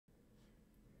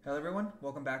Hello everyone,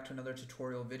 welcome back to another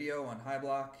tutorial video on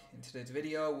Hyblock. In today's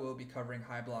video, we'll be covering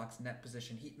Hyblock's net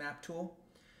position heat map tool.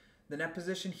 The net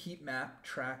position heat map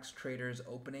tracks traders'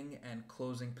 opening and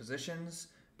closing positions.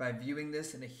 By viewing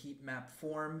this in a heat map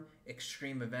form,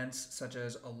 extreme events such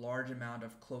as a large amount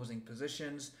of closing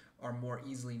positions are more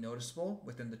easily noticeable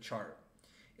within the chart.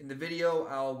 In the video,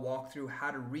 I'll walk through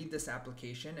how to read this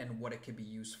application and what it could be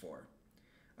used for.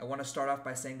 I want to start off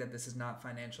by saying that this is not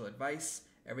financial advice.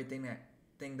 Everything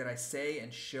that I say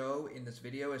and show in this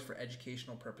video is for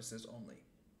educational purposes only.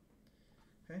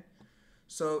 Okay,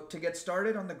 so to get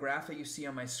started on the graph that you see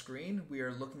on my screen, we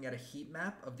are looking at a heat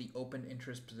map of the open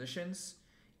interest positions.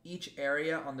 Each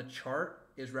area on the chart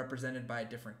is represented by a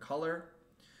different color.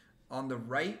 On the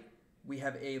right, we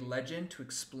have a legend to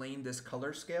explain this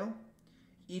color scale.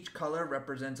 Each color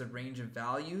represents a range of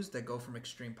values that go from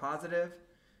extreme positive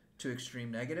to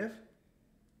extreme negative.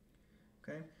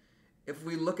 Okay. If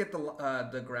we look at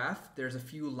the graph, there's a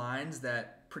few lines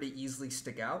that pretty easily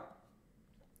stick out.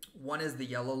 One is the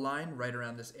yellow line right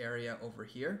around this area over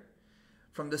here.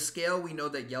 From the scale, we know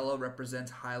that yellow represents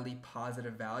highly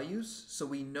positive values. So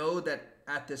we know that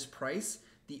at this price,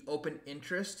 the open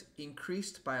interest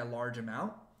increased by a large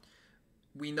amount.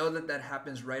 We know that that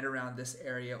happens right around this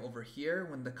area over here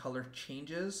when the color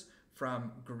changes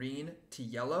from green to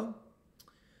yellow.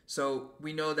 So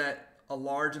we know that a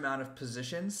large amount of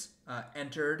positions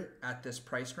entered at this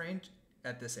price range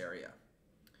at this area.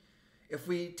 If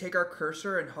we take our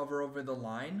cursor and hover over the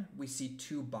line, we see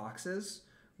two boxes.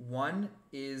 One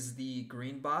is the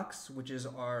green box, which is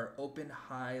our open,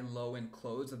 high, low, and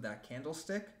close of that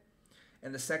candlestick.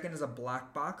 And the second is a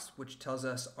black box, which tells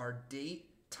us our date,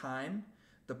 time,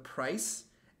 the price,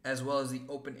 as well as the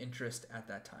open interest at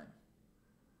that time.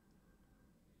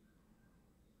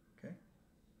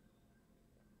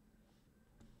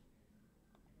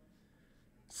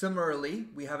 Similarly,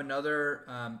 we have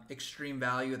another extreme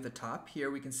value at the top. Here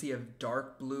we can see a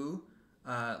dark blue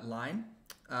line.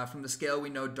 From the scale, we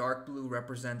know dark blue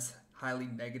represents highly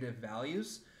negative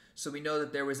values. So we know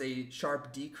that there was a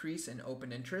sharp decrease in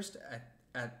open interest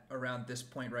at around this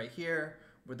point right here,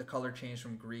 where the color changed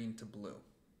from green to blue.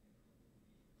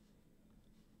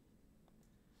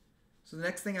 So the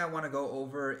next thing I want to go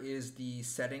over is the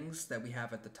settings that we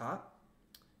have at the top.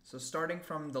 So starting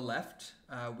from the left,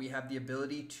 we have the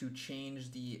ability to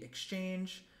change the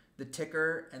exchange, the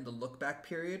ticker, and the look back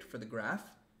period for the graph.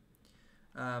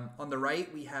 On the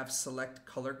right, we have select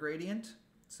color gradient.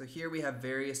 So here we have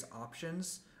various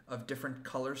options of different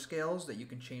color scales that you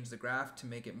can change the graph to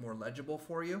make it more legible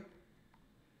for you.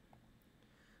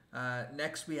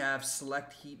 Next, we have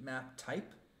select heat map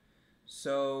type.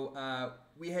 So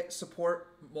we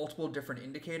support multiple different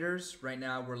indicators. Right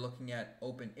now, we're looking at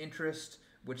open interest,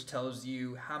 which tells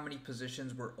you how many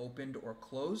positions were opened or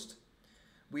closed.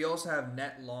 We also have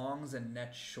net longs and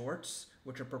net shorts,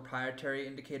 which are proprietary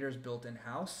indicators built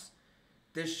in-house.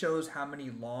 This shows how many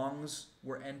longs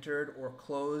were entered or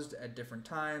closed at different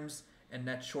times, and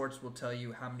net shorts will tell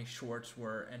you how many shorts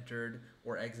were entered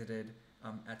or exited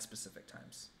at specific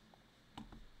times.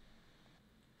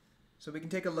 So we can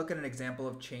take a look at an example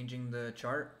of changing the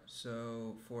chart.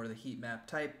 So for the heat map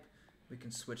type, we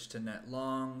can switch to net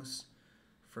longs.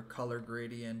 For color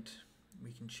gradient,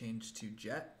 we can change to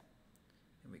jet,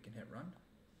 and we can hit run.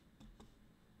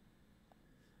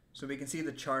 So we can see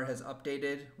the chart has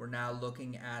updated. We're now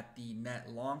looking at the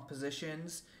net long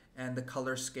positions, and the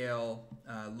color scale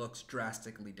looks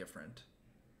drastically different.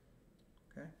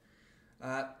 Okay.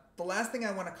 The last thing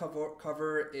I want to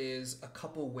cover is a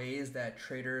couple ways that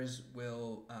traders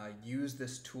will use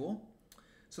this tool.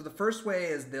 So the first way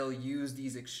is they'll use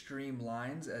these extreme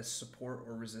lines as support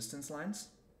or resistance lines.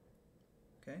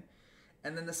 Okay,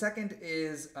 and then the second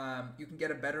is you can get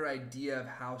a better idea of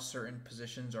how certain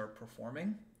positions are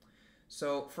performing.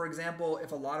 So for example,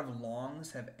 if a lot of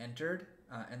longs have entered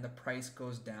and the price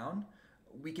goes down,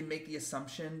 we can make the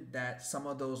assumption that some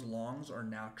of those longs are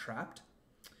now trapped.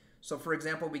 So for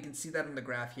example, we can see that in the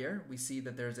graph here. We see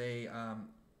that there's a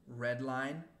red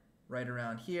line right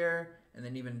around here, and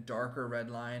then even darker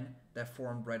red line that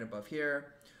formed right above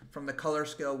here. From the color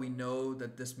scale, we know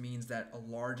that this means that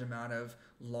a large amount of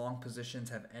long positions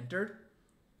have entered.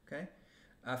 Okay,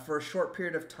 for a short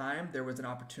period of time, there was an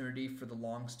opportunity for the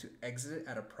longs to exit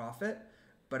at a profit,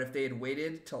 but if they had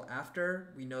waited till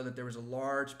after, we know that there was a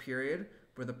large period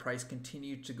where the price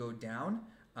continued to go down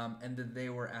and that they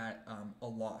were at a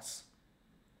loss.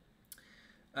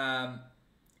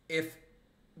 If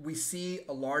we see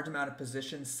a large amount of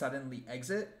positions suddenly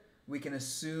exit, we can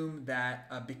assume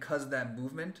that because of that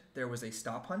movement, there was a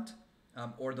stop hunt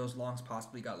or those longs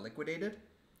possibly got liquidated.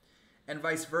 And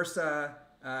vice versa,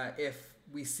 if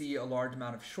we see a large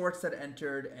amount of shorts that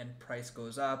entered and price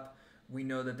goes up, we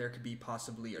know that there could be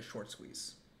possibly a short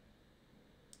squeeze.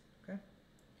 Okay.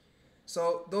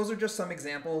 So those are just some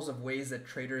examples of ways that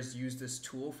traders use this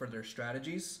tool for their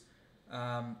strategies.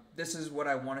 This is what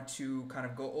I wanted to kind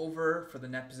of go over for the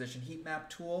net position heat map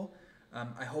tool.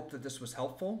 I hope that this was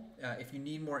helpful. If you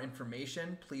need more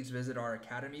information, please visit our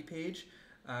Academy page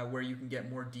where you can get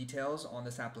more details on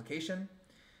this application.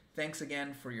 Thanks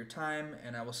again for your time,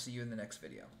 and I will see you in the next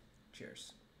video.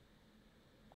 Cheers.